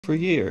For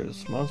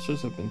years,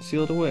 monsters have been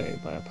sealed away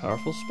by a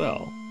powerful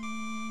spell.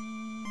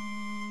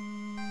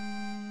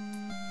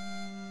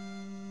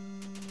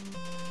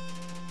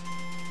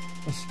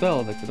 A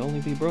spell that could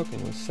only be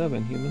broken with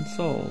 7 human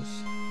souls.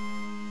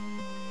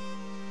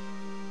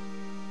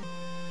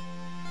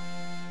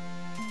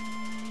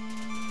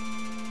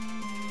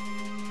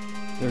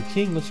 Their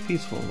king was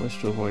peaceful and wished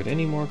to avoid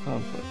any more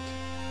conflict.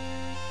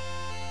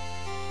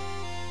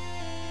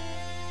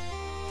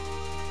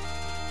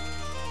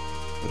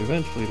 But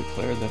eventually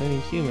declared that any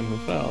human who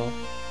fell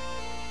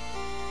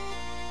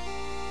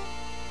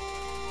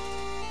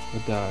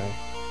would die.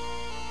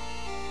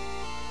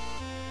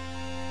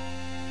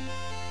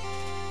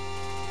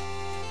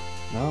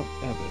 Mount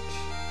Abbott.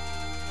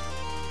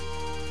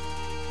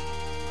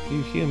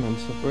 Few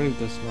humans have braved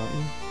this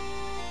mountain.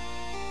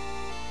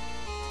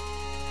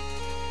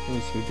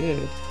 Those who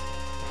did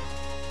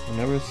were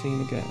never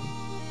seen again.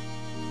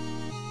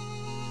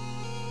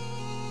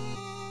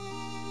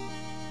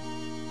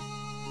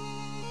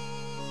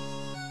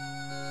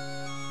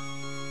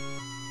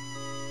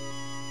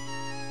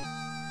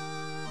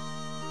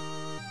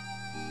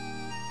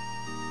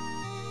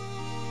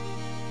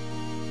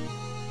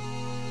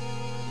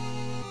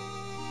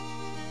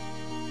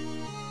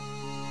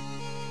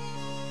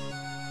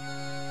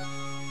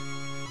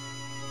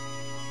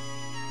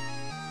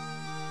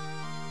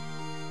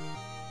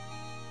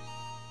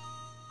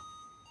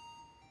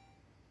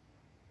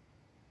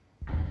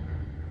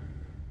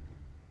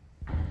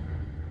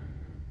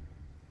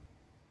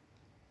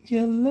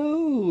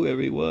 Hello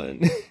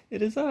everyone,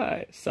 it is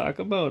I,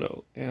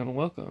 Sakamoto, and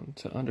welcome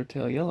to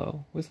Undertale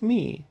Yellow with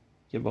me,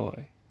 your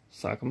boy,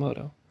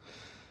 Sakamoto.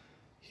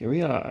 Here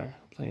we are,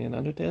 playing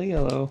Undertale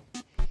Yellow,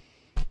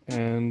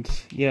 and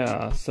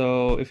yeah,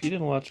 so if you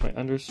didn't watch my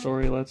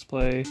Understory Let's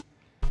Play,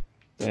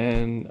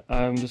 then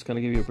I'm just going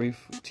to give you a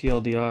brief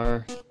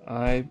TLDR.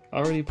 I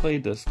already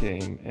played this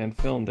game and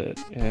filmed it,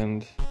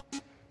 and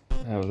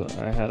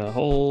I had a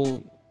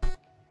whole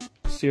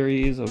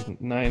series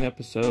of 9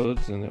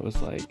 episodes, and it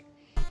was like,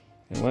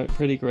 it went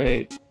pretty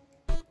great,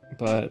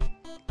 but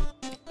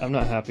I'm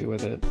not happy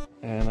with it,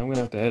 and I'm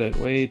gonna have to edit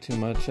way too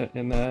much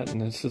in that,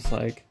 and it's just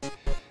like,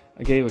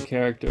 I gave a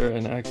character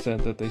an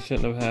accent that they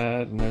shouldn't have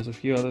had, and there's a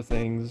few other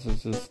things.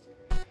 It's just,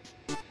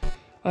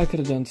 I could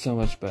have done so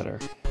much better,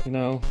 you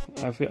know.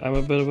 I'm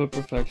a bit of a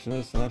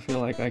perfectionist, and I feel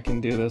like I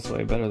can do this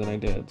way better than I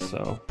did,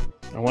 so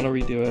I want to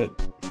redo it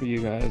for you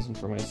guys and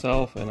for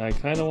myself, and I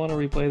kind of want to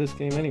replay this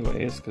game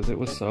anyways, because it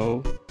was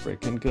so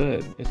freaking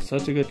good. It's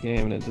such a good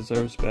game, and it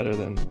deserves better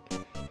than,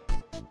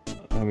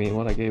 I mean,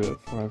 what I gave it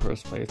for my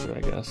first playthrough,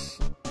 I guess.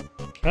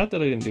 Not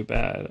that I didn't do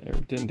bad, or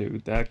didn't do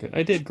that good.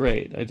 I did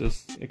great,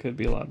 it could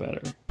be a lot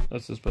better.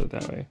 Let's just put it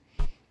that way.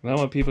 And I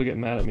don't want people to get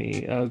mad at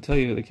me. I'll tell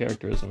you who the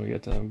character is when we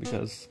get to them,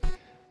 because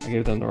I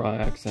gave them the wrong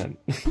accent.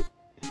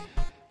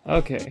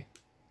 Okay.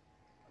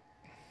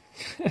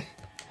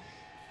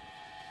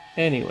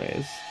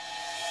 Anyways.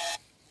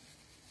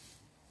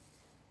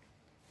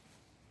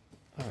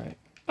 Alright.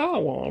 I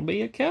wanna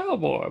be a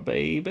cowboy,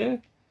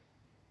 baby.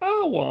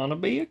 I wanna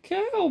be a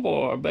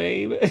cowboy,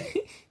 baby.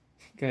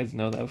 You guys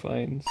know that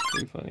fine. It's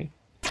pretty funny.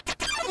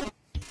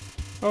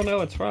 Oh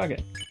no, it's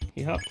Frogget.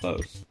 He hopped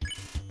close.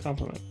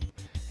 Compliment.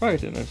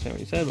 Frogget didn't understand what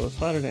he said, but was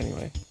flattered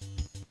anyway.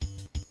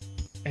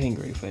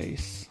 Angry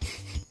face.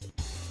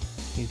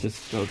 He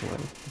just goes away.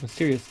 The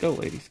mysterious goat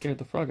lady scared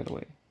the Frogget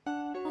away.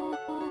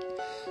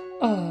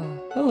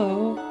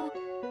 Hello.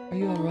 Are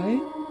you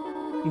alright?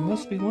 You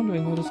must be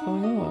wondering what is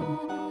going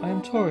on. I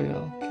am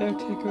Toriel,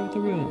 caretaker of the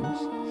ruins.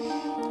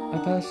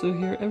 I pass through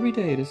here every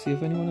day to see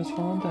if anyone has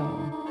fallen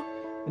down.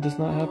 It does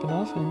not happen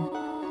often.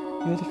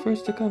 You are the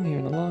first to come here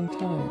in a long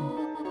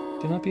time.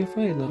 Do not be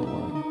afraid, little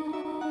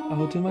one. I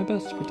will do my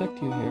best to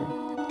protect you here.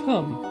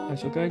 Come, I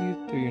shall guide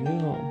you through your new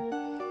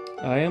home.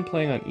 I am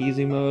playing on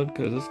easy mode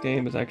because this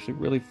game is actually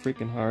really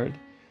freaking hard.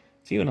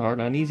 It's even hard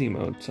on easy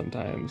mode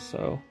sometimes,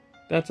 so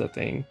that's a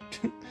thing.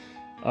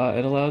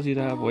 It allows you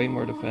to have way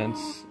more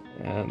defense,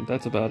 and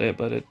that's about it,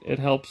 but it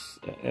helps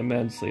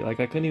immensely. Like,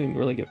 I couldn't even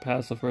really get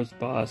past the first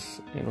boss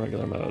in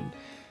regular mode,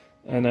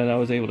 and then I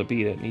was able to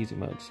beat it in easy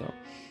mode, so.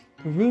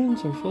 The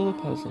ruins are full of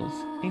puzzles,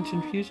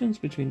 ancient fusions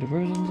between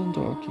diversions and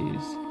door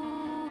keys.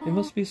 They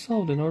must be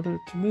solved in order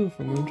to move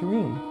from room to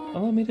room.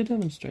 Allow me to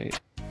demonstrate.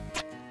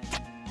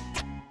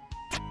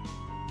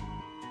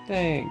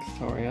 Thanks,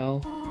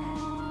 Toriel.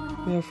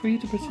 We are free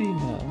to proceed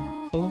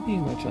now. Follow me,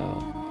 my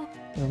child.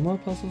 There are more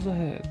puzzles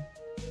ahead.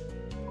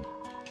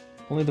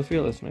 Only the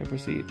fearless may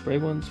proceed.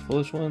 Brave ones,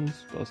 foolish ones,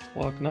 both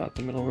walk not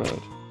the middle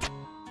road.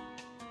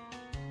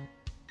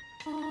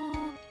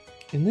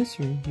 In this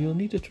room, you will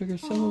need to trigger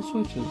several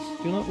switches.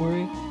 Do not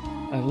worry,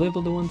 I have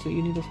labeled the ones that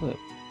you need to flip.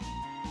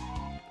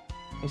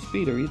 Press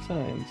B to read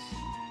signs.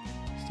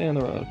 Stay on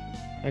the road.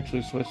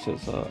 Actually switched it,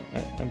 so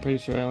I'm pretty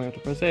sure I only have to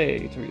press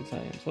A to read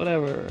signs.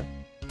 Whatever.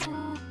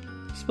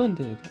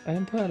 Splendid. I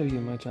am proud of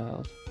you, my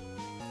child.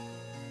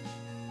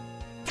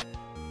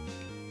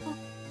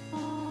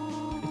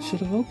 It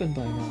should have opened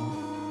by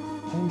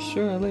now. I am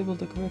sure I labeled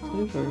the correct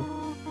lever.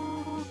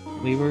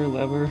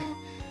 Lever?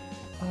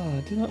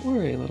 Ah, do not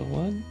worry, little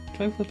one.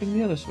 Try flipping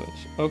the other switch.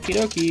 Okie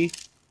dokie.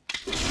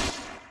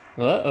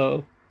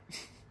 Uh-oh.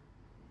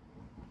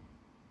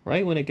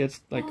 Right when it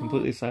gets, like,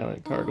 completely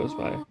silent, car goes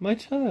by. My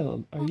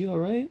child, are you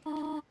alright?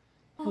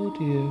 Oh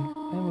dear,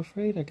 I am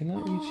afraid I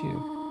cannot reach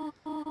you.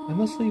 I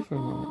must leave for a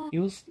moment.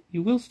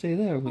 You will stay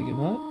there, will you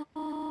not?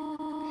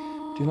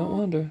 Do not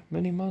wander.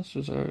 Many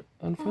monsters are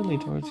unfriendly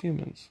towards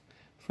humans.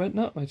 Fret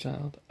not, my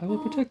child. I will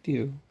protect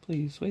you.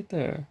 Please, wait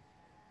there.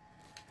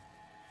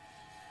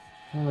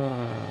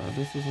 Ah,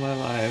 this is my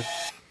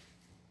life.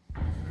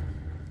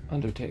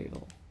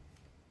 Undertale.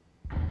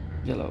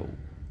 Yellow.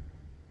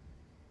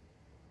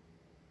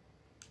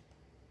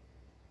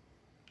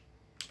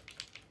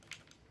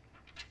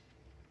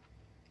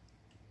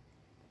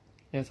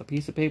 Yeah, it's a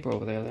piece of paper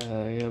over there.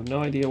 I have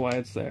no idea why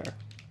it's there,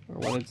 or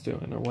what it's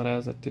doing, or what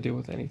has it to do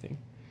with anything.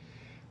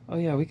 Oh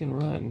yeah, we can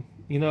run.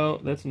 You know,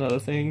 that's another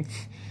thing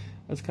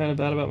that's kind of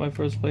bad about my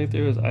first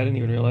playthrough is I didn't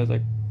even realize,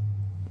 like,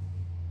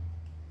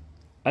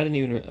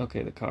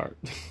 okay, the car.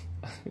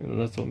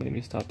 That's what made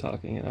me stop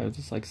talking, and I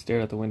just, like,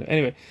 stared out the window.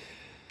 Anyway,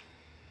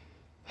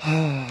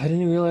 I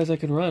didn't even realize I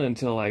could run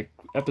until, like,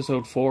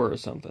 episode 4 or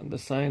something. The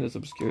sign is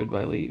obscured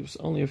by leaves.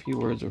 Only a few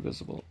words are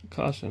visible.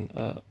 Caution,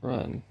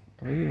 run.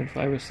 Or maybe even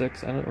 5 or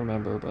 6, I don't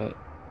remember, but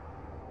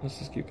let's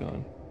just keep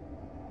going.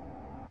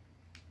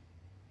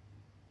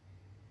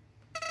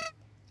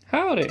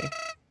 Howdy!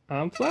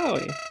 I'm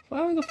Flowey.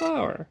 Flowey the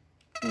flower.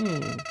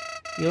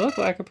 You look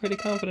like a pretty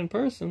confident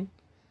person.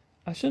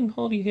 I shouldn't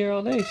hold you here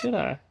all day, should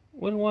I?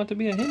 Wouldn't want to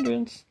be a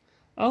hindrance.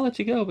 I'll let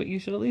you go, but you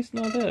should at least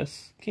know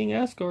this. King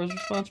Asgore is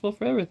responsible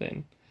for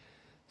everything.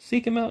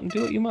 Seek him out and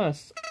do what you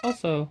must.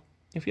 Also,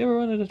 if you ever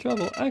run into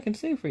trouble, I can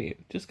save for you.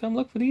 Just come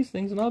look for these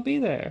things and I'll be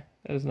there.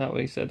 That is not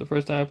what he said the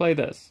first time I played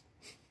this.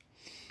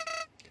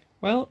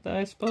 Well,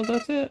 I suppose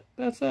that's it.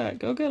 That's that.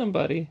 Go get him,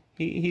 buddy.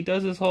 He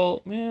does his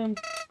whole... Man...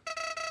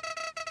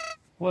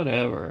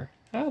 Whatever.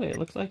 Howdy, it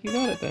looks like you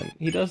got it then.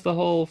 He does the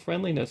whole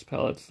friendliness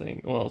pellets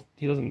thing. Well,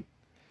 he doesn't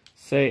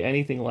say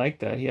anything like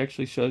that. He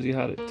actually shows you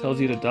how to...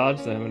 tells you to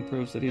dodge them and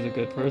proves that he's a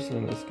good person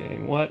in this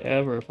game.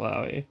 Whatever,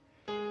 Flowey.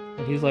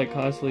 And he's like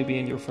constantly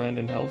being your friend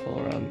and helpful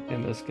around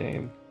in this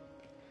game.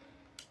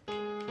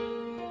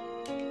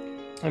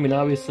 I mean,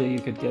 obviously you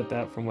could get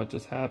that from what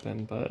just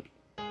happened, but...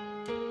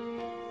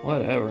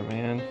 Whatever,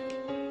 man.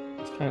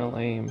 It's kind of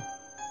lame.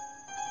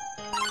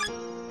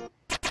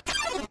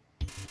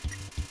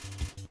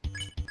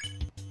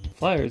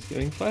 Flyer is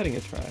giving fighting a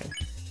try.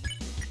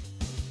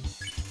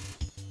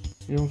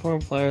 You inform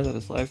Flyer that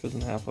his life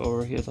isn't half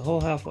over. He has a whole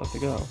half left to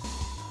go.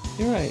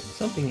 You're right.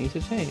 Something needs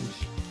to change.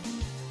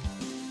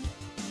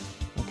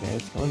 Okay,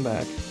 it's coming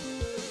back.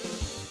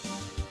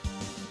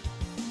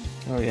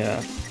 Oh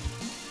yeah.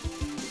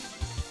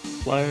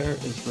 Flyer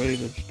is ready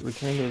to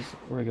return to his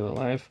regular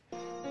life.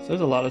 So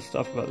there's a lot of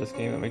stuff about this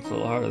game that makes it a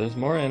little harder. There's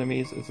more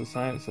enemies. It's a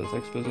sign that says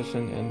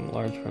exposition in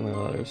large friendly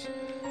letters.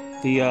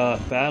 The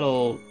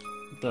battle,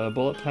 the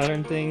bullet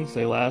pattern things,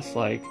 they last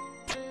like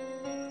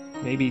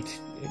maybe,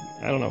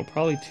 I don't know,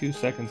 probably 2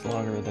 seconds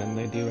longer than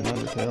they do in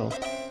Undertale.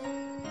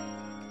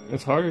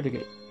 It's harder to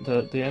get,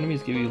 the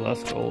enemies give you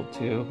less gold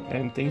too,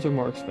 and things are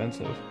more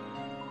expensive.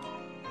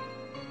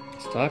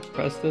 Stop,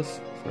 press this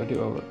for a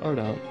do-over, or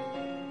don't.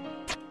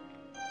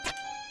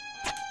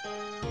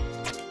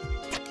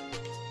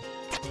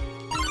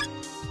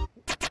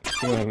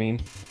 See what I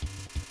mean?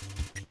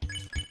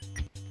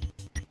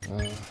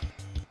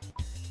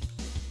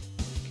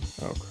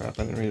 Oh crap,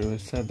 I didn't read what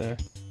it said there.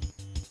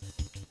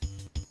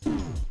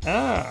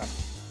 Ah!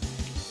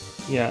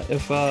 Yeah,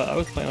 if I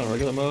was playing on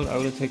regular mode, I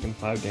would have taken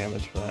 5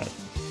 damage for that.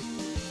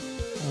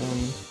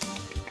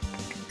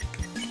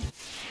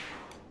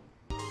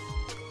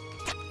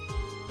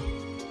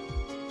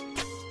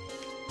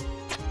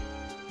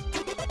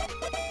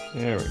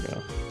 There we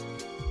go.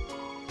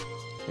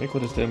 Make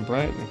what is dim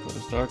bright, make what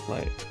is dark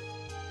light.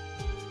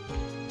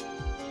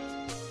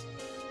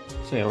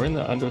 So yeah, we're in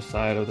the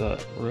underside of the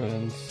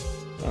ruins.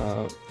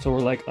 So we're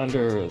like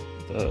under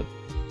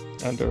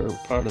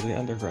part of the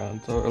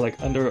underground. So we're like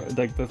under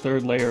like the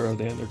 3rd layer of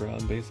the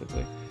underground,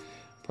 basically.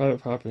 Private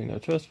property, no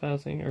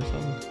trespassing or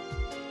something.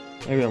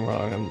 Maybe I'm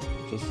wrong. I'm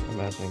just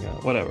imagining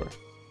whatever.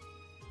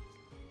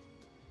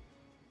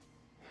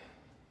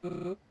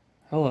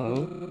 Hello.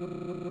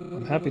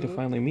 I'm happy to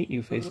finally meet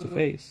you face to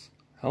face.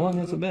 How long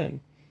has it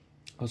been?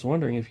 I was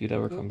wondering if you'd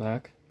ever come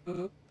back.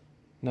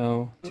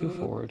 No, too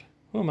forward.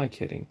 Who am I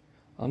kidding?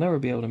 I'll never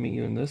be able to meet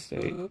you in this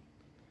state.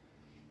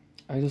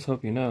 I just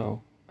hope you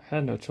know, I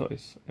had no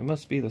choice. It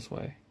must be this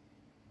way.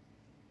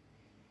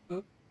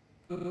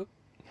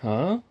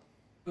 Huh?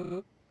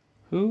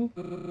 Who?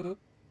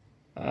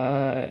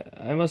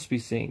 I must be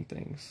seeing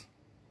things.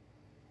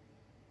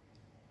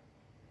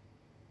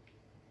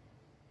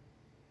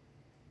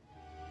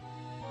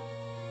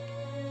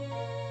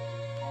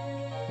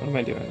 What am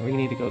I doing? We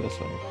need to go this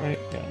way, right?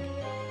 Yeah.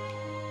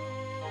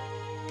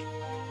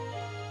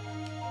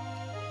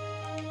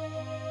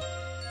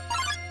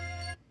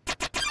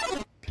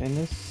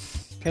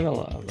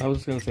 Penilla. I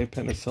was gonna say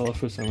Penicilla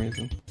for some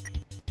reason.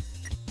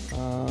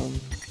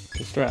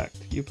 Distract.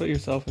 You put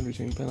yourself in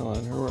between Penela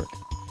and her work.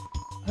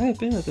 I have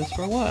been at this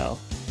for a while.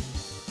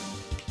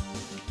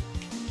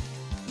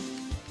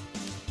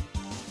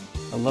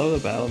 I love the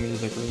battle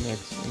music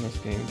remix in this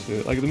game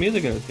too. Like the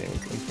music in this game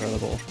is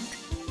incredible.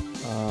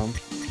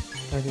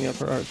 Packing up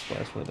her art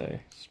supplies for the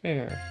day.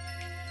 Spare.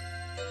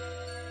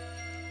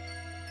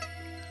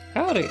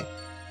 Howdy!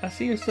 I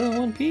see you're still in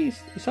one piece.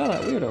 You saw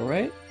that weirdo,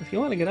 right? If you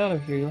want to get out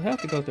of here, you'll have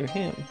to go through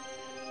him.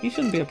 He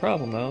shouldn't be a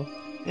problem though.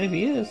 And if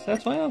he is,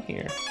 that's why I'm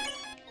here.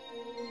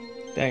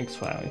 Thanks,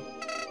 Flowey.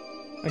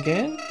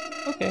 Again?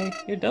 Okay,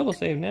 you're double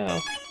saved now.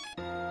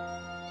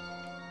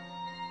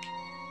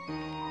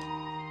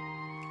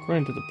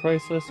 According to the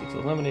price list, it's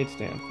a lemonade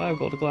stand. 5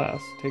 gold a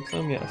glass. Take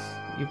some, yes.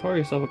 You pour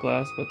yourself a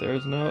glass, but there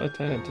is no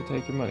attendant to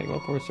take your money. What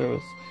poor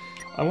service.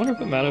 I wonder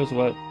if it matters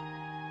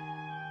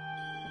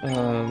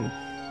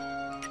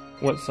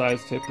what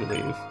size tip you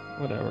leave.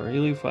 Whatever.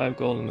 You leave 5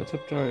 gold in the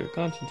tip jar, your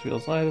conscience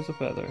feels light as a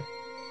feather.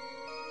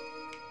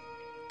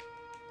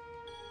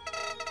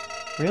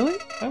 Really?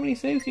 How many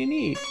saves do you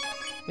need?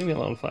 Leave me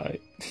alone,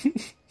 fight.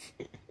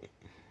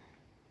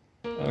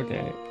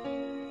 Okay.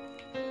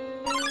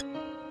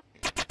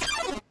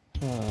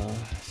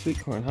 Sweet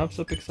Corn hops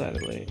up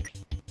excitedly.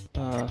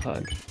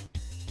 Hug.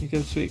 You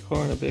give Sweet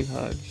Corn a big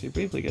hug. She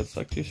briefly gets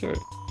stuck to your shirt.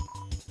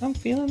 I'm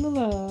feeling the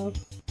love.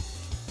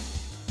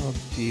 Oh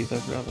jeez, I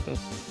forgot about this.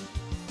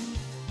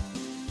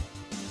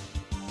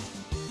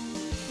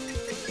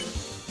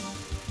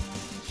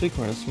 Sweet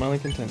Corn is smiling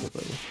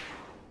contentedly.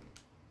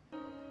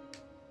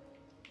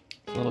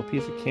 A little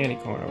piece of candy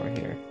corn over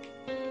here.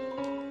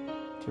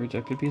 It's a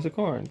rejected piece of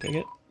corn. Take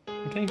it.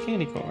 I'm taking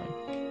candy corn.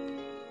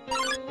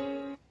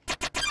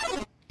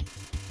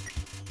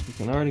 You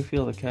can already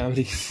feel the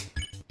cavities.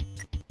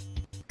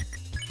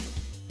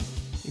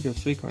 You give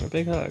Sweet Corn a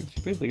big hug.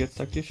 She briefly gets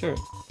stuck to your shirt.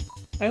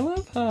 I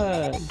love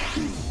hugs!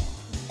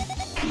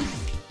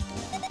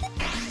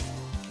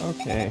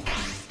 Okay.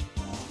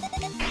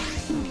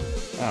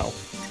 Ow.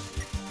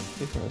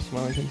 Sweet Corn is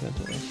smiling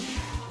contentedly.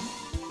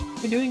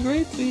 You're doing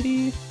great,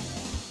 sweetie!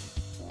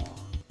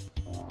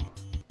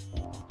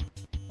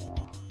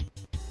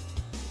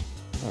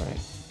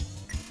 Alright.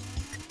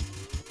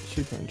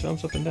 Sweet Corn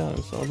jumps up and down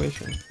in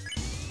celebration.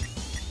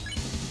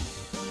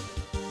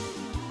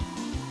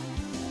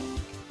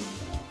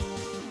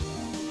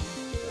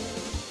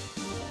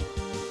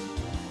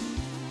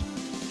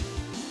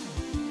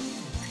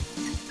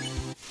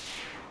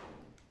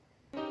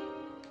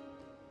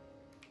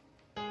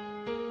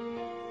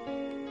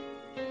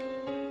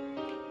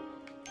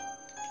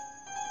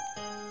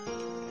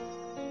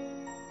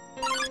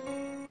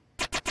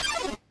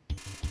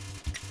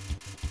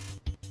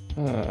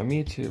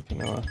 Me too,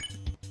 Penela.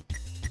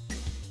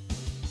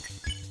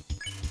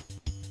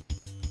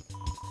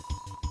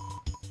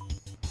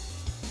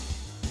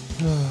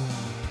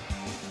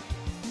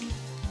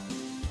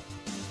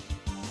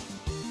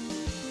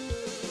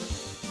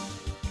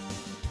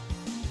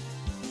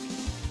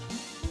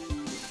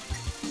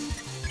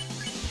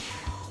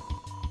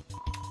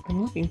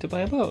 I'm looking to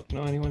buy a boat.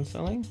 Know anyone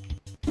selling?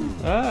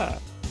 Ah!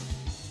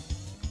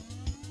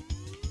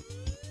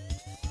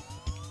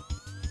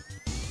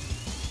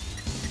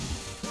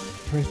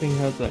 Everything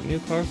has that new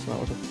car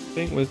smell with a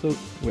faint whiff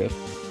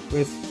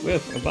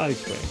of body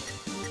spray.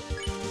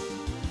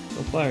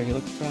 So Flyer, he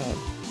looks proud.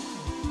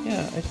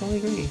 Yeah, I totally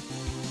agree.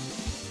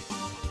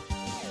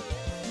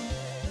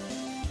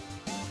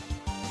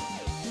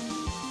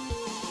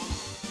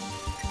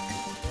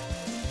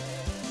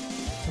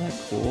 Isn't that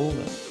cool?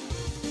 That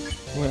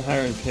I went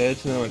higher in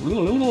pitch and then I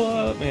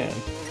went man.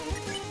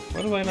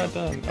 What have I not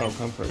done? Oh,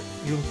 comfort.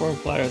 You informed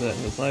Flyer that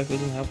his life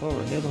isn't half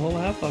over. He has a whole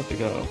half life to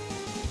go.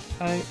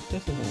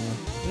 This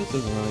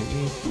isn't really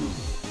me.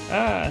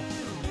 Ah!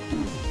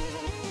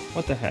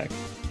 What the heck?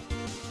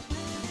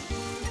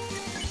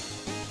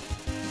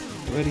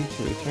 Ready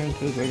to return to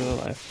his regular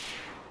life.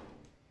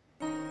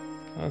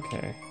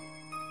 Okay.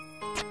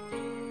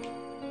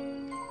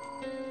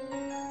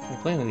 I'm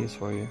planning these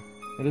for you.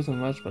 It isn't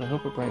much, but I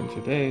hope it brightens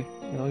your day.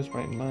 It always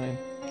brightened mine.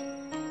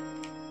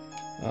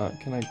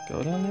 Can I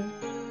go down there?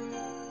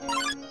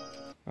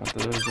 Not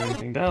that there's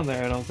anything down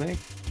there, I don't think.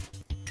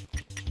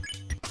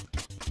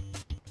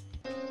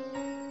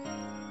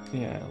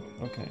 Yeah,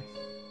 okay.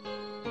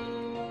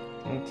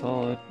 That's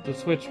all. The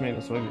switch made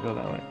us so we could go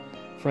that way.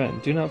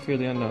 Friend, do not fear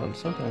the unknown.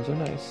 Sometimes they're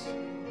nice.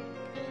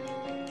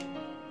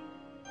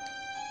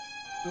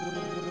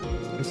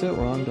 Is it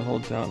wrong to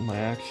hold doubt in my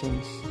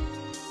actions?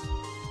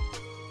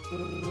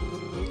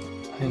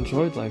 I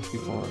enjoyed life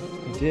before.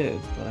 I did,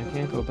 but I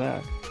can't go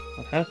back.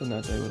 What happened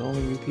that day would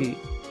only repeat.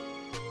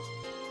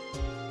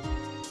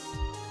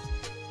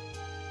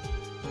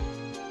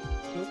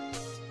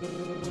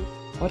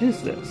 What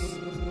is this?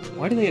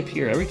 Why do they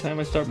appear every time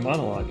I start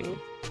monologuing?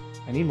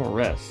 I need more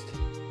rest.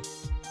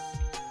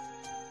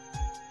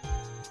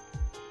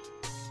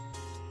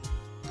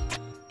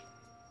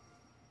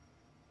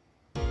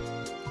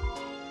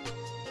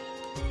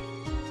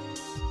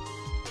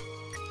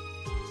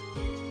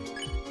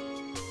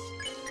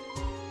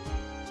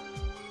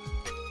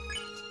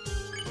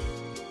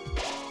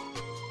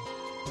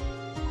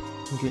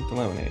 Drink the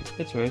lemonade.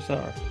 It's very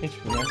sour.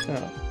 HP maxed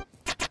out.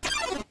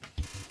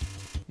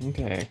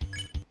 Okay.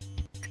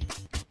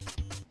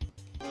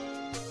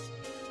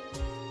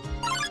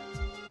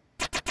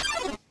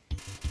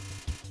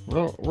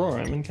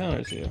 Roram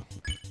encounters you.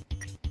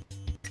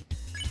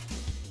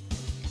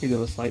 You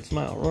give a slight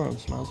smile. Roram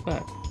smiles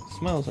back.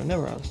 Smiles are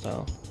never out of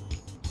style.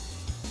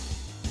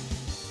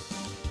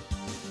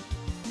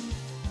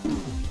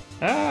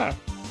 Ah!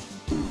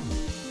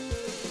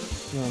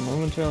 You are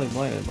momentarily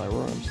blinded by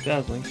Roram's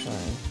dazzling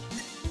shine.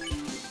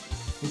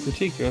 You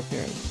critique your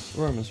appearance.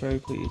 Roram is very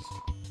pleased.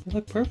 You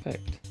look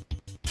perfect.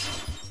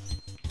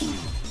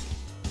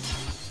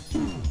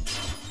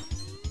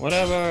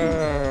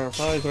 Whatever!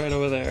 Polly's right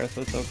over there,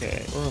 so it's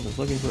okay. Roram is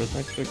looking for his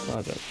next big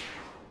project.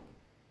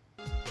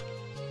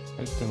 I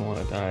just didn't want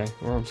to die.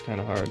 Roram's kind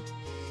of hard.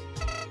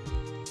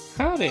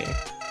 Howdy!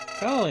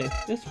 Golly,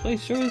 this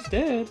place sure is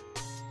dead.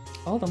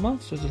 All the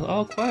monsters are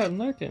all quiet and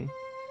lurking.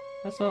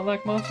 That's not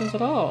like monsters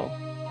at all.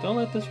 Don't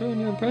let this ruin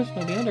your impression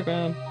of the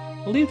underground.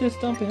 We'll leave this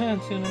dump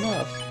behind soon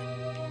enough.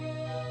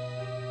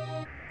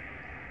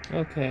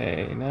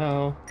 Okay,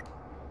 now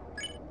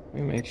let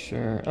me make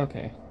sure.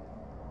 Okay.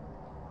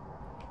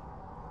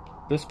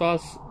 This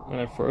boss, when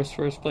I first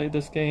played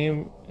this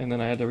game, and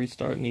then I had to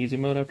restart in easy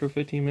mode after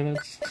 15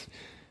 minutes,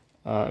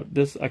 I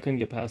couldn't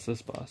get past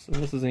this boss. And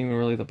this isn't even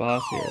really the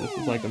boss here. This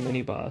is like a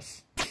mini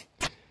boss.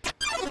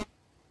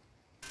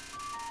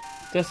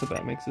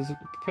 Decibat makes his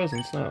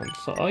presence known,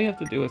 so all you have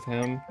to do with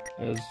him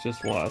is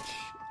just watch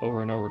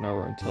over and over and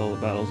over until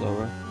the battle's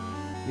over.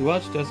 You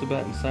watch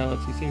Decibat in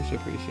silence, he seems to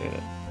appreciate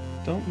it.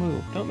 Don't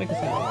move, don't make a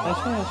sound. Hush,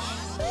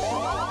 hush.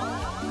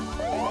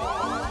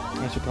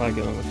 I should probably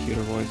give him a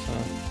cuter voice,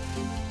 huh?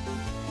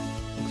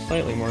 Looks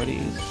slightly more at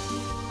ease.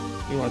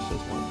 You watch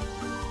this one.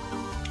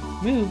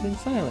 Move in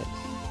silence.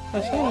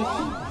 Hush, hush.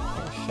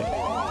 Oh, shit.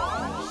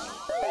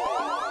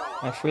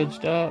 I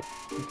fridged up.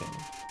 Okay.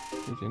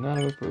 Gives you nod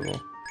of approval.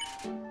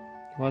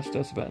 Watch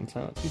Decibat in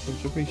silence. He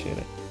seems to appreciate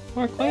it.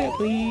 More quiet,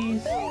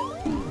 please.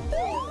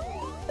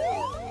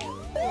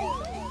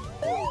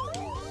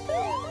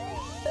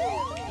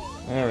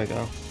 There we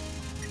go.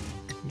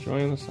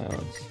 Enjoying the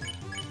silence.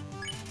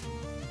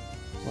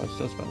 Watch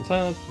Decibat in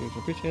silence. He seems to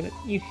appreciate it.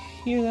 You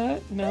hear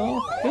that?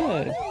 No?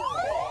 Good.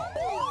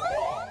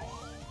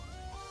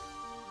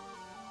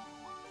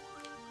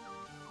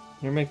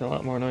 You're making a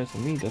lot more noise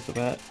than me,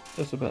 Decibat.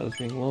 Decibat is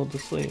being lulled to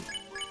sleep.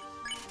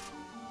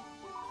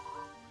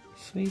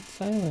 Sweet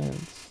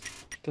silence.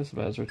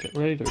 Decibat is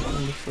ready to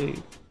return to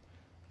sleep.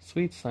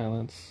 Sweet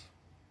silence.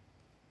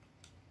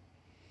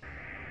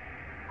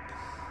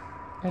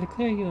 I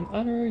declare you an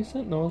honorary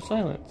sentinel of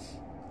silence.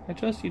 I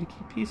trust you to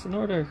keep peace and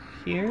order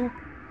here.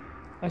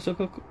 I shall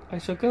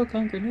go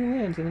conquer new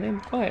lands in the name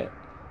of quiet.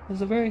 This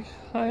is a very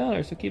high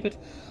honor, so keep it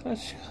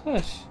hush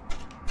hush.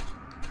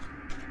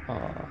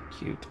 Aw,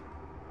 cute.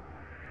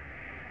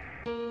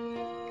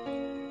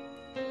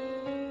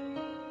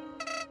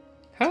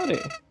 Howdy!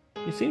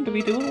 You seem to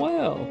be doing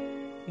well.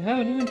 You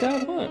haven't even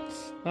died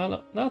once.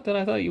 Not that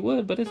I thought you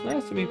would, but it's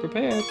nice to be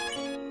prepared.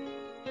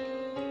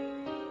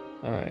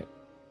 Alright.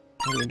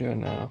 What are we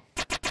doing now?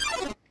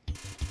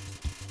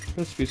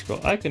 Crispy scroll.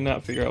 I could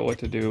not figure out what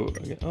to do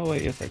again. Oh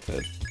wait, yes I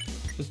could.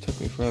 It just took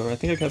me forever. I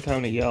think I kept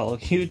having to yell.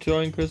 You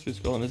joined Crispy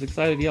Scroll and is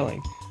excited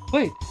yelling.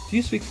 Wait, do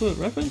you speak fluent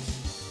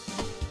reference?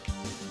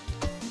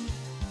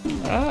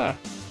 Ah!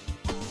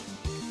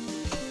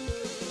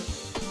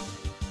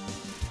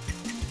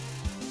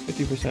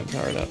 50%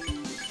 powered up.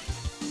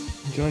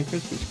 Enjoying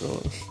Crispy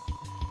Scrolls.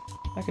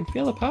 I can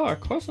feel the power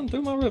coursing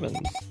through my ribbons.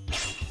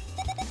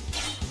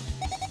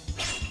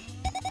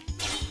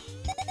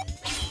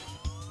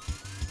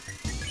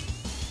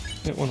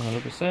 Hit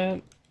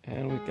 100%,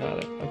 and we got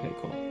it. Okay,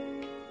 cool.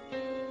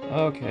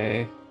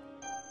 Okay.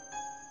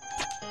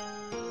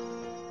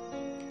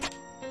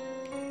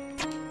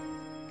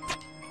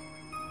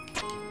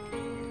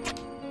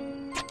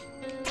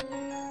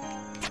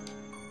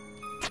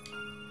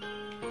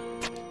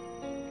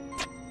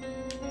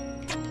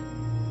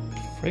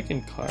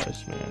 Freaking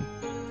cars, man.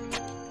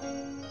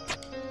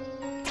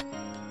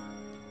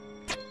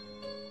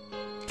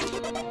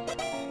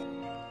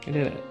 We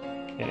did it.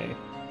 Yay.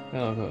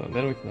 Now go.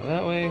 Then we can go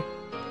that way.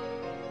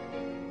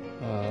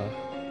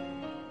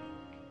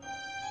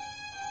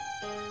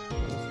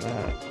 What is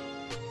that?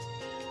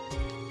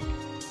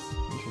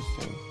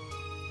 Interesting.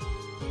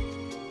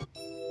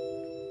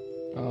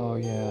 Oh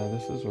yeah,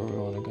 this is where we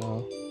want to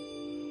go.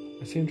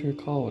 I seem to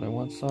recall what I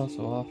once saw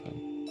so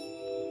often.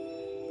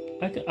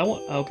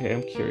 Okay,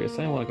 I'm curious.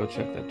 I want to go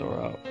check that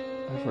door out.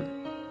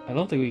 I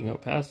don't think we can go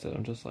past it.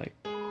 I'm just like,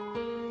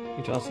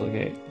 you jostle the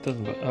gate. It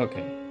doesn't.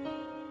 Okay.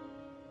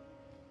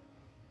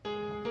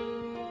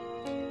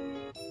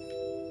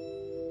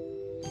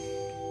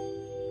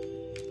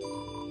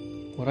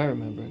 What I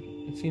remembered,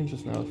 it seems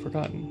just now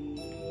forgotten.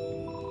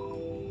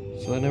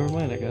 So then never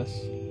mind, I guess.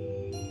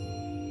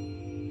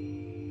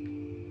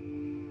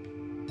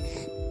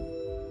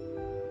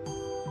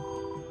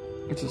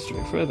 It's a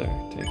stray further.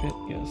 Take it?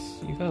 Yes,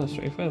 you got a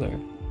stray feather.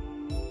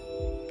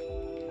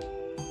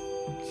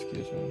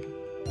 Excuse me.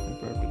 I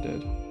burped it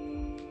did.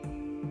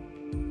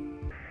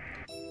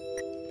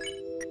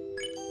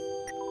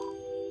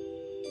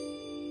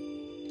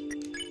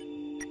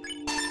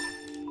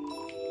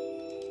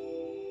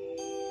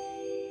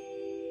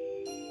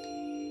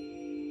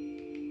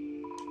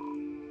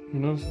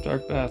 notice a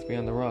dark path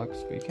beyond the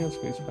rocks, but you can't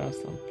squeeze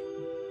past them.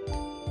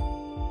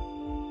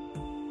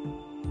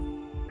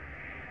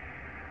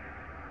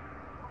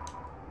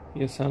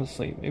 He is sound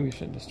asleep. Maybe you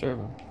shouldn't disturb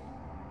him.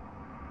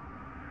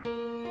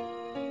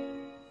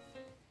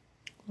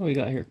 Well, we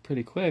got here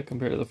pretty quick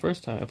compared to the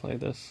first time I played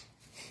this.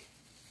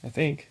 I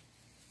think.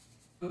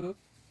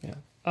 Yeah.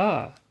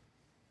 Ah!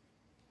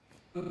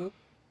 I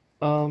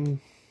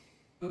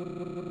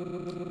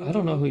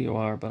don't know who you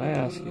are, but I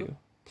ask you,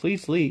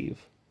 please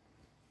leave.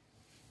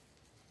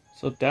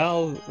 So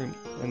Dal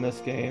in this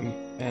game,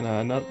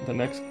 and the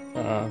next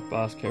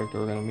boss character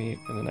we're gonna meet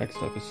in the next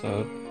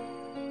episode,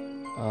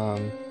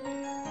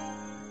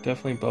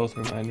 definitely both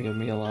remind me of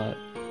me a lot.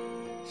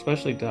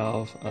 Especially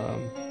Dal.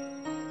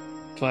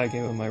 That's why I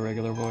gave him my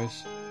regular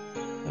voice.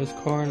 There's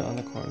corn on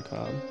the corn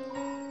cob.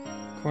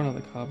 Corn on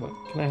the cob.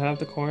 Can I have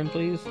the corn,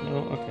 please?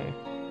 No? Okay.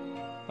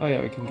 Oh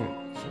yeah, we can get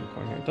some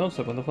corn here. Don't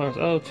step on the flowers.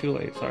 Oh, too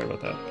late. Sorry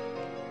about that.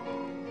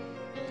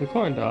 The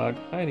corn dog,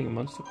 hiding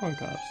amongst the corn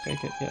cobs.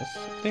 Take it. Yes.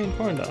 Contain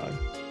corn dog.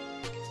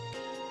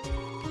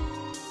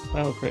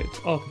 Vinyl crates,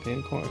 all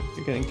contain corn.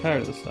 You're getting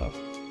tired of this stuff.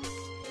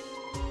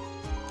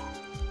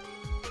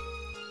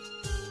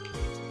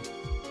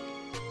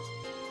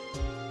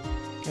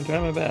 I try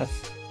my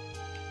best.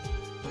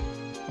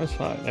 Where's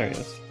Five? There he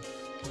is.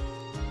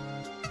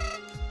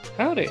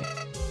 Howdy!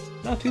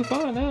 Not too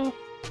far now.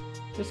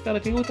 Just gotta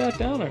deal with that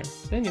downer.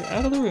 Then you're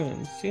out of the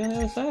ruins. See you on the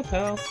other side,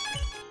 pal.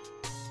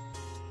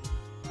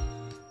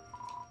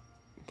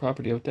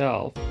 Property of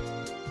Dal.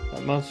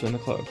 That monster in the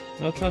cloak.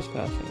 No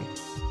trespassing.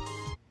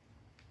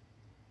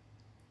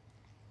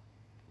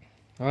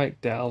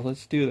 Alright, Dal,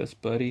 let's do this,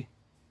 buddy.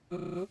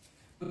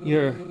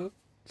 You're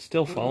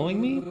still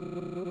following me?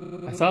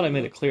 I thought I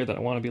made it clear that I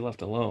want to be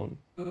left alone.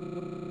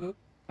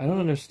 I don't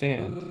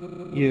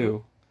understand.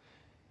 You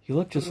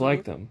look just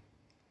like them.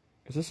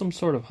 Is this some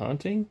sort of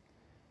haunting?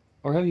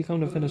 Or have you come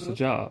to finish the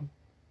job?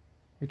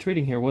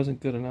 Retreating here wasn't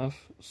good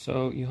enough,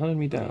 so you hunted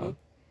me down.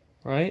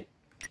 Right?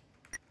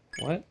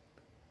 What?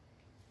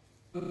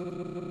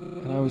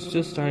 And I was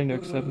just starting to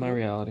accept my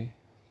reality.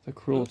 The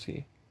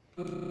cruelty.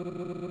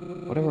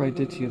 Whatever I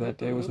did to you that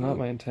day was not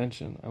my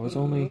intention. I was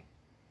only...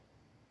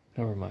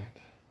 Never mind.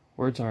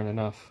 Words aren't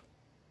enough.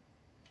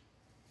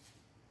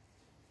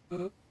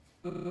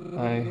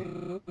 I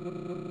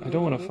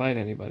don't want to fight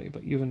anybody,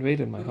 but you've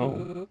invaded my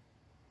home.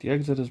 The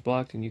exit is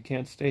blocked and you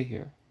can't stay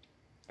here.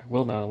 I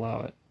will not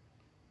allow it.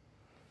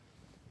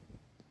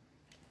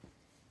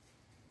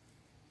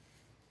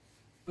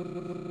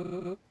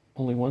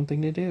 Only one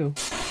thing to do.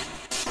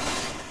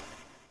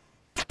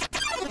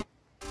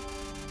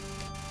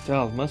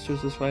 Dal musters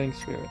his fighting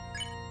spirit.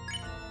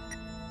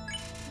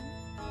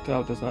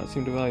 Dal does not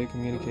seem to value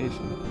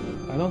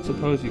communication. I don't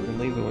suppose you can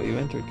leave the way you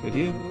entered, could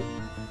you?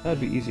 That'd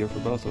be easier for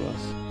both of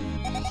us.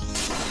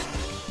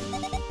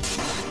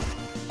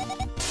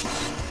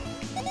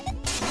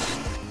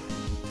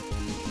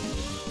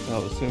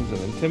 Dal assumes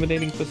an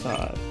intimidating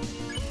facade.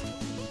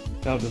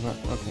 Dal does not...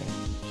 Okay.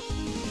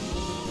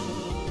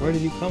 Where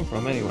did you come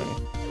from, anyway?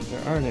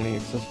 There aren't any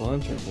accessible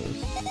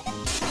entrances.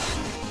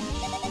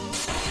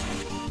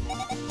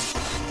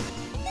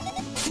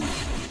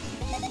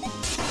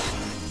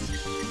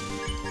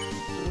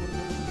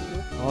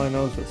 All I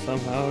know is that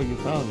somehow you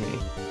found me.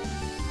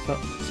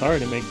 Sorry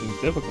to make things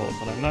difficult,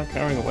 but I'm not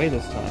cowering away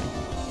this time.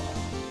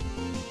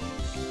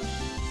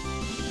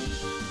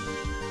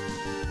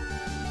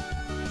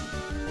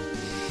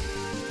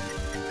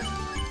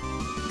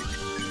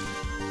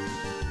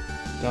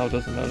 Dal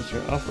doesn't notice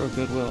your offer of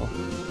goodwill.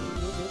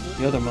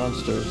 The other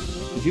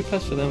monsters, did you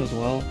pester them as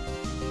well?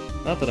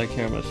 Not that I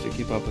care much to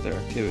keep up with their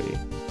activity.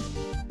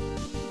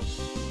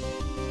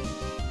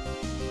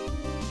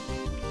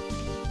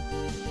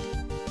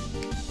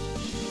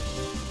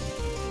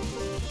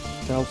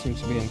 Dal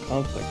seems to be in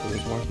conflict with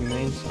his more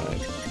humane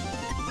side.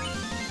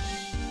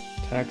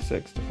 Attack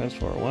 6, Defense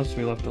 4, wants to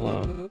be left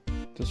alone.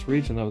 This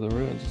region of the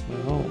ruins is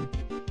my home.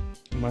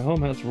 And my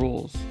home has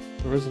rules.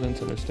 The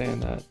residents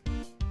understand that.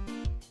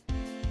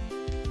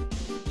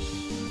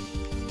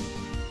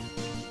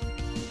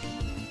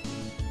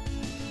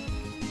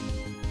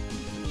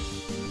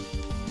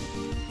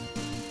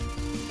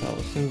 Dal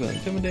assumes an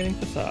intimidating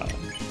facade.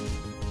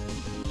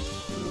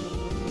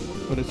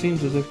 But it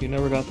seems as if you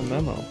never got the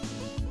memo.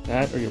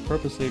 That, or you're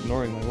purposely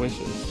ignoring my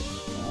wishes.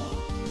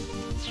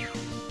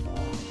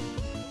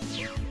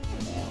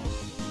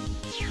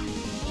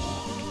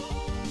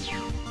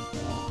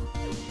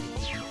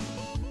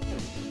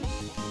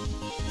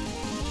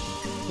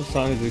 This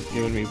song is just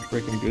giving me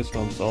freaking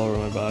goosebumps all over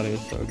my body.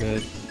 It's so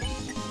good.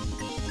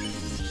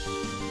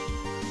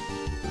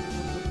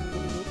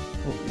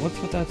 What's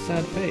with that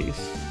sad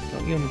face?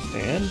 Don't you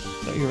understand?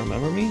 Don't you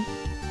remember me?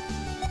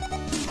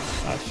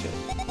 Ah, shit.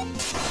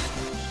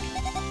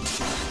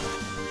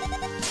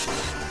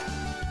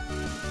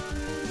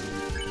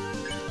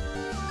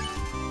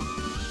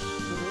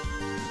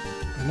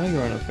 I know you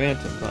aren't a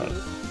phantom, but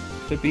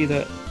could it be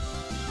that...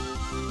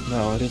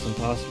 No, it isn't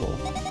possible.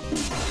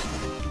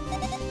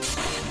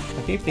 I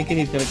I keep thinking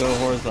he's gonna go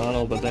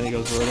horizontal, but then he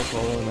goes vertical,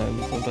 and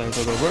then sometimes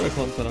he'll go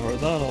vertical instead of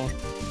horizontal.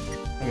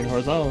 I mean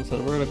horizontal instead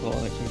of vertical,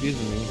 and it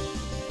confuses me.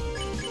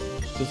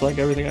 Just like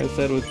everything I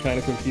said would kind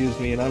of confuse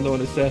me, and I'm the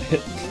one who said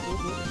it.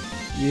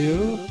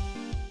 You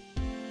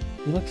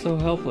look so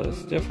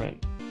helpless,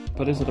 different.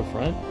 But is it a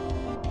front?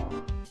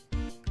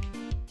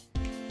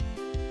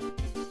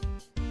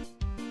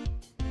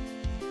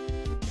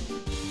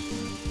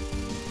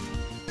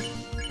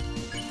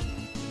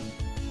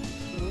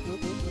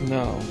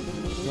 No,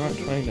 you aren't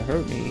trying to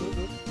hurt me.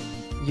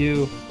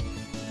 You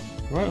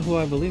aren't who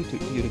I believed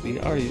you to be,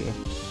 are you?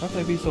 How could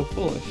I be so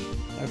foolish?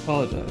 I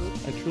apologize.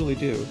 I truly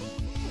do.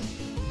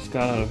 This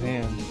got out of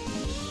hand.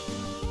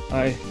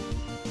 I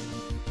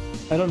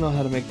don't know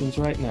how to make things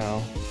right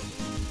now.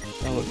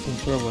 Alex,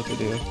 unsure of what to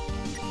do.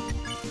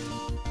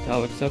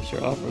 Cal accepts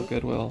your offer of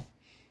goodwill.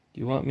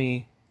 You want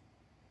me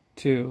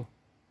to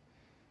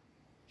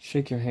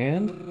shake your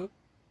hand?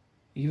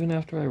 Even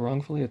after I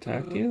wrongfully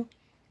attacked you?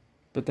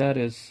 But that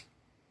is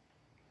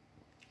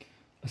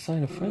a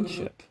sign of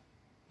friendship.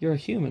 You're a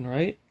human,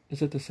 right?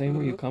 Is it the same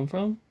where you come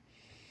from?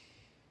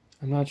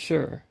 I'm not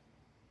sure.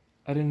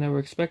 I didn't ever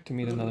expect to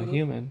meet another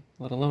human,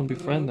 let alone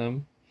befriend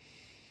them.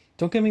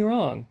 Don't get me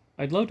wrong.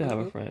 I'd love to have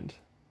a friend.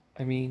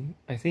 I mean,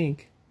 I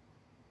think.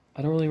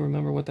 I don't really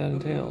remember what that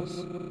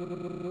entails.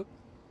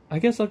 I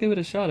guess I'll give it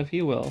a shot if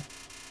you will.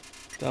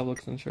 Dab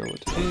looks unsure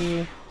what to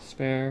do.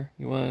 Spare,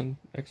 you won.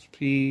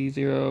 XP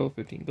 0,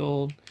 15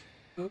 gold.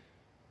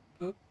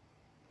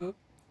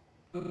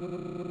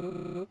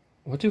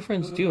 What do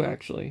friends do,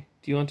 actually?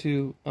 Do you want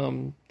to,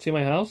 see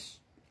my house?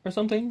 Or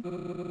something?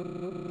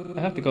 I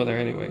have to go there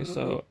anyway,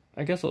 so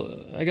I guess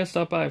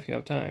stop by if you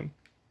have time.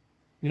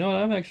 You know what,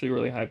 I'm actually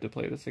really hyped to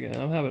play this again.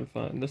 I'm having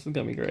fun. This is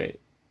gonna be great.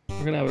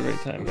 We're gonna have a great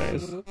time,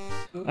 guys.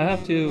 I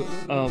have to,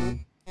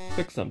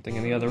 fix something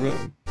in the other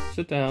room.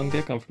 Sit down,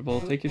 get comfortable,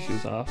 take your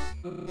shoes off.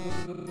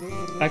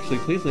 Actually,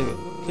 please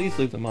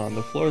leave them on.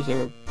 The floors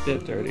are a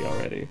bit dirty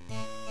already.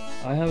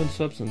 I haven't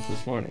swept since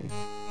this morning.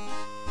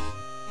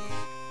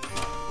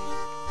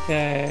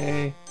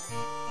 Okay.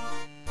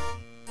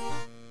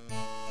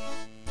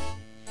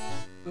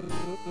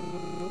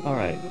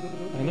 Alright,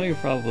 I know you're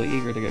probably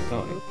eager to get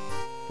going,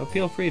 but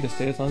feel free to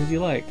stay as long as you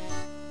like.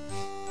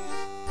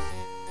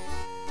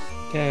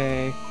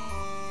 Okay.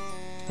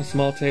 A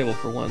small table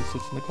for one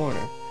sits in the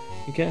corner.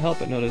 You can't help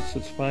but notice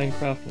its fine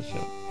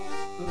craftsmanship.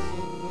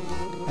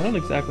 I don't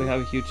exactly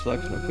have a huge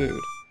selection of food.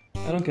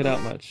 I don't get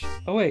out much.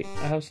 Oh wait,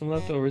 I have some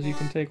leftovers you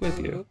can take with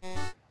you.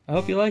 I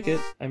hope you like it.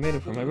 I made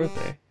it for my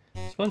birthday.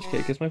 Sponge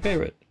cake is my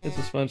favorite. It's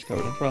a sponge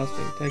covered in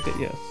frosting. Take it,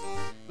 yes.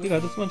 You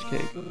got the sponge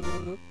cake.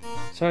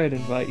 Sorry I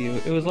didn't invite you.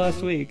 It was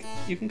last week.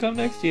 You can come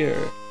next year.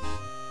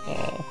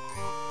 Aw.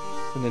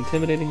 It's an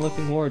intimidating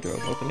looking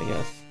wardrobe. Open it,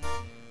 yes.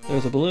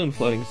 There's a balloon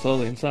floating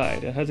slowly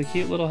inside. It has a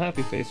cute little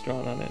happy face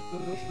drawn on it.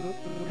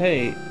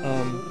 Hey,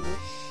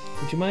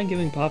 would you mind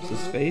giving Pops a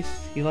space?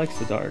 He likes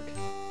the dark.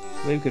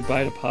 Wave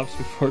goodbye to Pops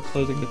before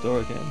closing the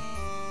door again.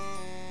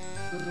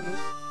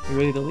 You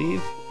ready to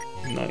leave?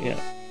 Not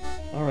yet.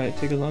 Alright,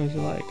 take as long as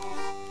you like.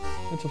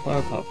 It's a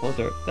flower pot full of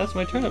dirt. That's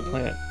my turnip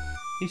plant.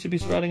 He should be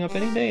sprouting up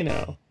any day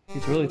now.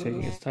 He's really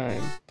taking his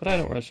time, but I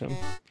don't rush him.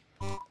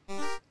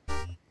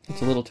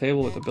 It's a little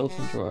table with a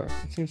built-in drawer.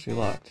 It seems to be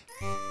locked.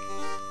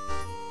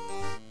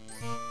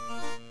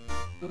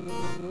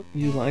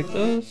 You like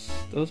those?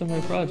 Those are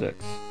my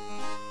projects.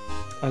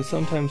 I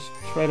sometimes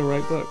try to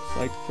write books,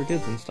 like for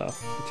kids and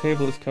stuff. The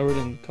table is covered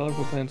in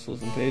colorful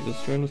pencils and pages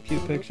strewn with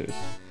cute pictures.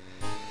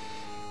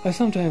 I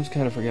sometimes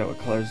kind of forget what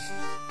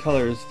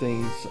colors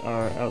things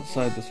are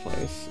outside this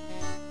place.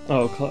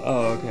 Oh,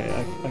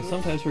 okay. I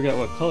sometimes forget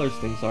what colors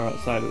things are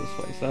outside of this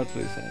place. That's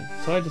what he's saying.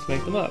 So I just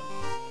make them up.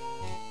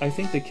 I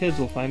think the kids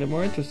will find it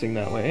more interesting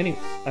that way.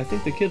 I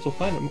think the kids will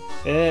find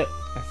it.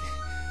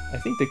 I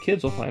think the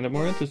kids will find it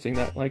more interesting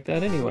like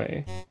that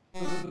anyway.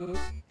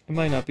 It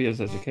might not be as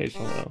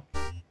educational though.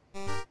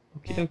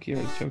 Okie dokie,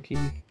 artichoke.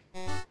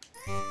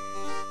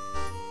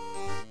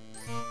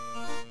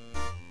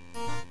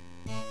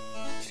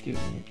 Excuse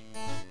me.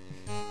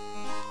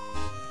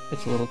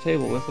 It's a little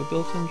table with a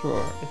built-in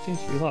drawer. It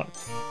seems to be locked.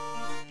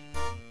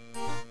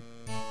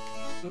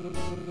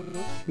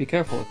 Be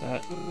careful with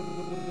that.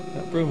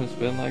 That broom has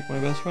been like my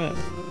best friend.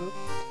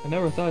 I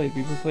never thought he'd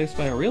be replaced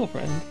by a real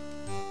friend.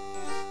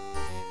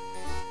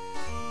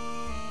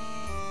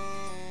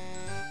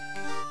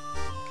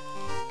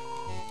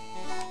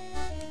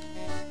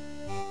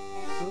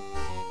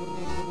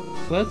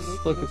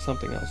 Let's look at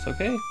something else,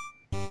 okay?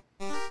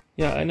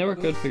 Yeah, I never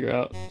could figure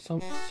out.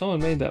 Someone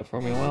made that for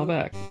me a while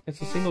back.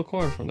 It's a single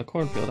corn from the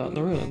cornfield out in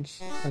the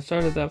ruins. I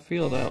started that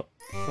field out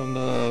from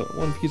the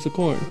one piece of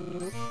corn.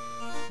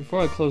 Before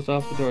I closed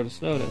off the door to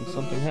Snowden,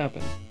 something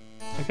happened.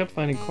 I kept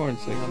finding corn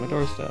sitting on my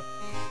doorstep.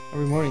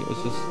 Every morning it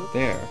was just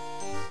there.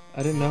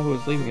 I didn't know who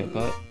was leaving it,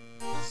 but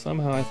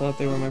somehow I thought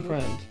they were my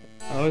friend.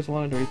 I always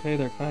wanted to repay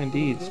their kind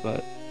deeds,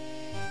 but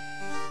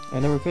I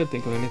never could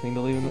think of anything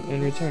to leave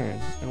in return.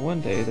 And one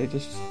day they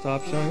just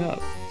stopped showing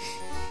up.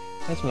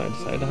 That's when I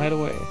decided to hide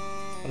away.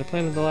 But I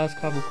planted the last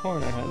cob of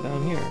corn I had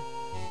down here.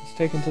 It's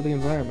taken to the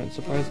environment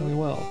surprisingly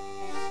well.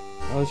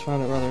 I always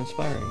found it rather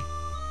inspiring.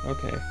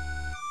 Okay.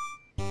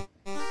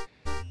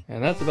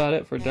 And that's about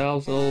it for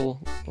Dal's little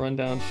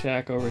rundown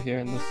shack over here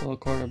in this little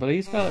corner. But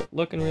he's got it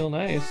looking real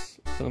nice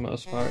for the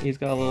most part. He's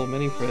got a little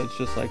mini fridge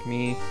just like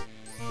me.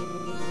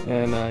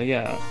 And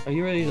yeah, are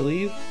you ready to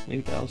leave?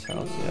 Leave Dal's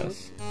house,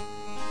 yes.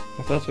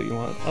 If that's what you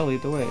want, I'll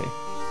lead the way.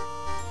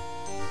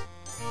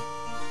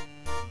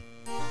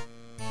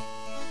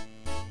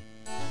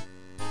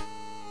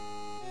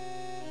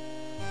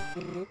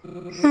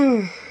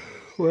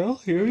 Well,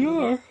 here we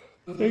are.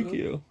 Thank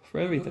you for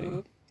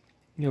everything.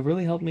 You've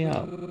really helped me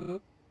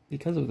out.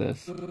 Because of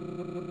this,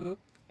 I'm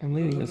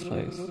leaving this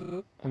place.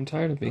 I'm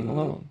tired of being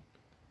alone.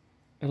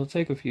 It'll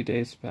take a few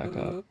days to pack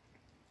up,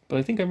 but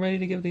I think I'm ready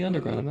to give the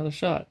underground another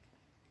shot.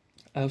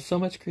 I have so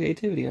much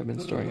creativity I've been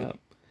storing up.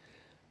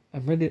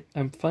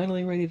 I'm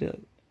finally ready to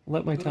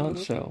let my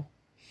talents show.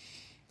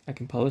 I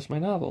can publish my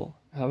novel,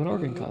 have an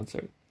organ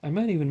concert. I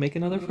might even make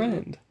another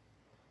friend.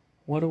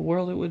 What a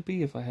world it would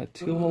be if I had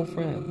 2 whole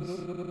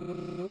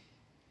friends.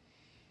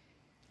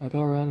 I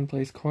go around and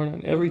place corn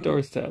on every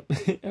doorstep.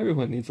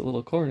 Everyone needs a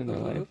little corn in their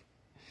life.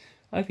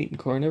 I've eaten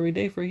corn every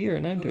day for a year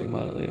and I'm doing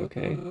moderately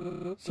okay.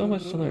 So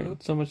much to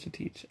learn, so much to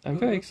teach. I'm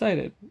very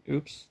excited.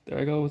 Oops, there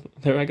I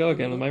go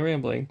again with my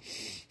rambling.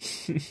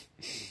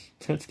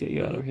 Let's get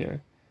you out of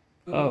here.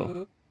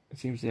 Oh, it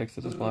seems the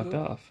exit is blocked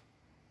off.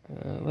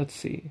 Let's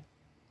see.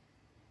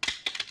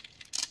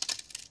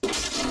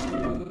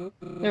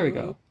 There we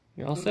go.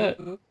 You're all set.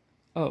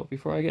 Oh,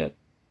 before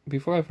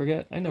I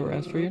forget, I never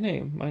asked for your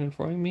name. Mind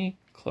informing me?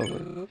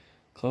 Clover.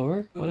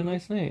 Clover? What a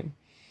nice name.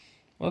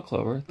 Well,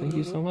 Clover, thank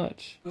you so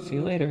much. See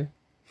you later,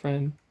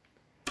 friend.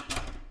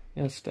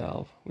 Yes,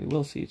 Dalv, we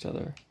will see each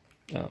other.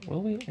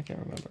 Will we? I can't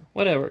remember.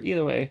 Whatever,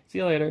 either way, see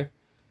you later.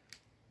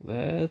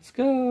 Let's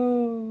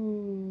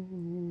go.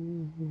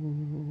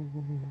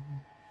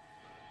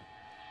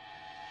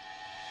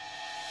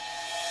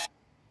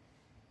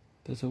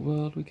 There's a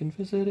world we can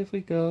visit if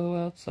we go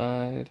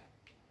outside.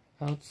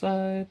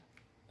 Outside.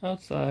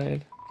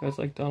 Outside. Guys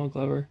like Donald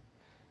Glover.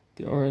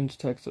 The orange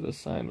text of the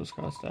sign was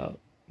crossed out.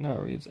 Now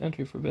it reads,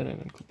 Entry forbidden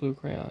in blue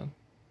crayon.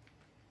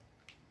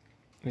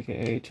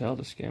 AKA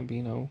Childish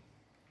Gambino.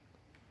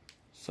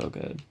 So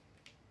good.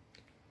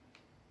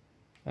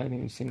 I didn't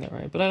even sing that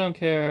right. But I don't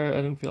care. I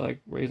didn't feel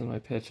like raising my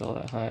pitch all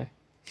that high.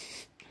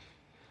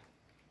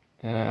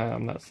 And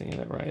I'm not singing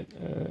it right.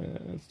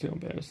 It's too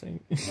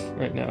embarrassing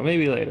right now.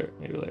 Maybe later.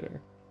 Maybe later.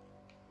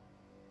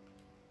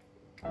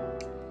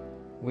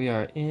 We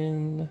are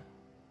in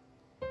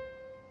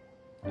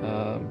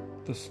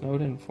the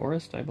Snowden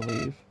Forest, I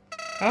believe.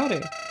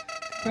 Howdy!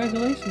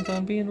 Congratulations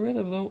on being rid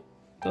of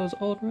those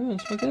old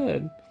ruins for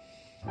good.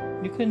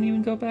 You couldn't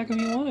even go back if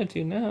you wanted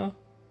to now.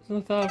 Isn't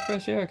the thought of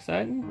fresh air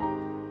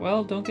exciting?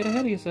 Well, don't get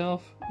ahead of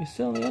yourself. You're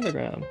still in the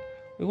underground.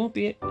 We won't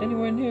be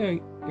anywhere near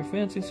your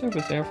fancy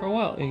surface air for a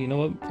while. And you know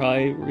what?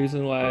 Probably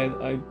reason why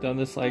I've done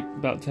this like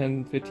about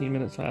 10-15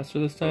 minutes faster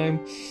this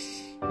time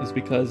is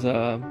because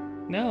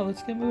now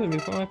let's get moving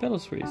before my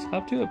pedals freeze.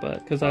 Hop to it,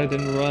 bud. Because I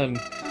didn't run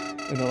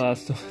in the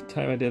last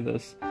time I did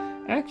this.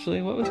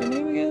 Actually, what was your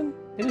name again?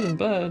 It isn't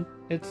Bud.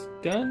 It's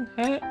Gun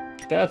Hat?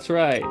 That's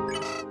right.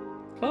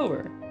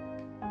 Clover.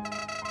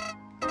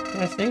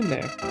 Nice name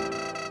there.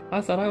 I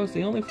thought I was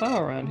the only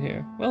flower around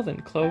here. Well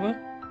then, Clover,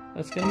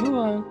 let's get a move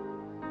on.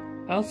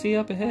 I'll see you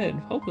up ahead,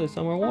 hopefully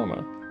somewhere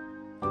warmer.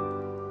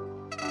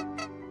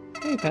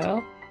 Hey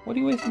pal, what are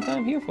you wasting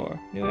time here for?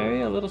 New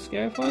area, a little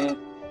scary for you?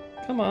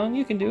 Come on,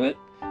 you can do it.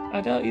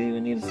 I doubt you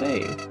even need a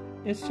save.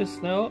 It's just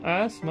snow,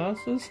 ice,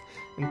 monsters,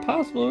 and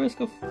possible risk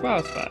of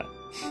frostbite.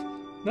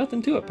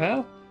 Nothing to it,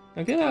 pal.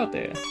 Now get out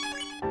there.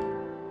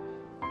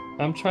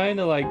 I'm trying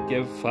to like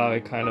give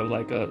Favi kind of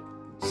like a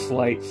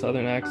slight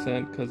southern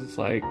accent because it's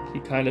like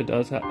he kind of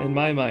does have, in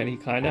my mind he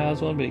kind of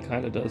has one, but he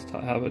kind of does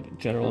have a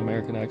general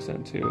American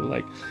accent too.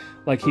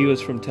 Like he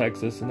was from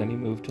Texas and then he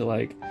moved to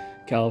like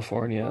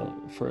California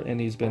and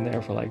he's been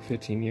there for like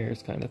 15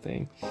 years kind of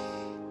thing.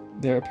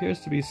 There appears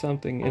to be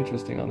something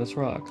interesting on this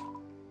rock.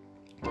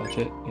 Touch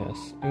it?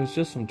 Yes. It was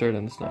just some dirt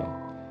in the snow.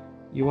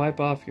 You wipe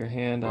off your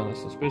hand on a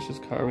suspicious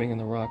carving in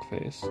the rock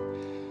face.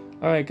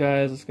 Alright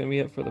guys, that's going to be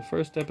it for the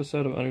first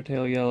episode of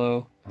Undertale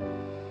Yellow.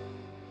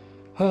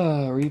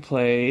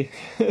 Replay.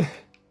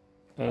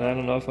 And I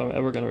don't know if I'm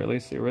ever going to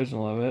release the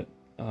original of it.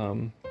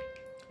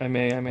 I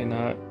may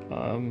not.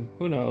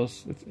 Who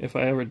knows? If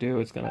I ever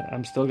do,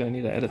 I'm still going to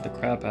need to edit the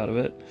crap out of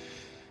it.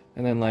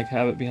 And then like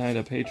have it behind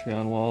a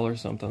Patreon wall or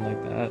something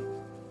like that.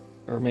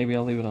 Or maybe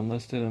I'll leave it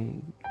unlisted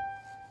and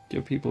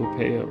give people who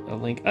pay a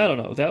link. I don't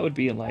know. That would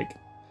be in like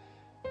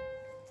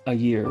a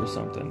year or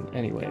something.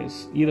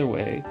 Anyways, either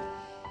way,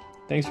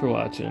 thanks for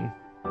watching.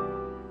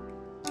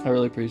 I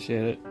really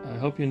appreciate it. I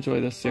hope you enjoy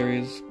this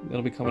series.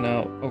 It'll be coming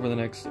out over the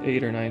next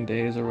 8 or 9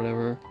 days or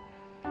whatever.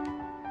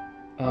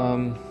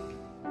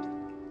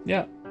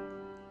 Yeah.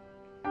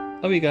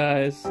 Love you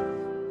guys.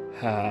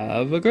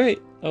 Have a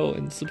great. Oh,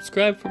 and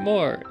subscribe for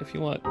more if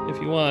you want.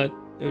 If you want,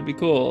 it would be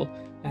cool.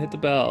 And hit the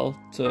bell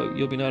so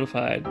you'll be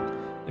notified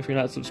if you're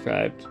not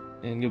subscribed.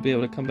 And you'll be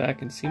able to come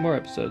back and see more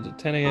episodes at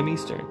 10 AM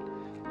Eastern.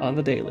 on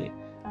the daily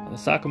on the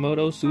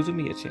Sakamoto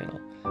Suzumiya channel.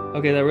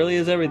 Okay, that really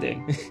is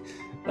everything.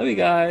 Love you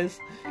guys.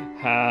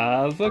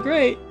 Have a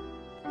great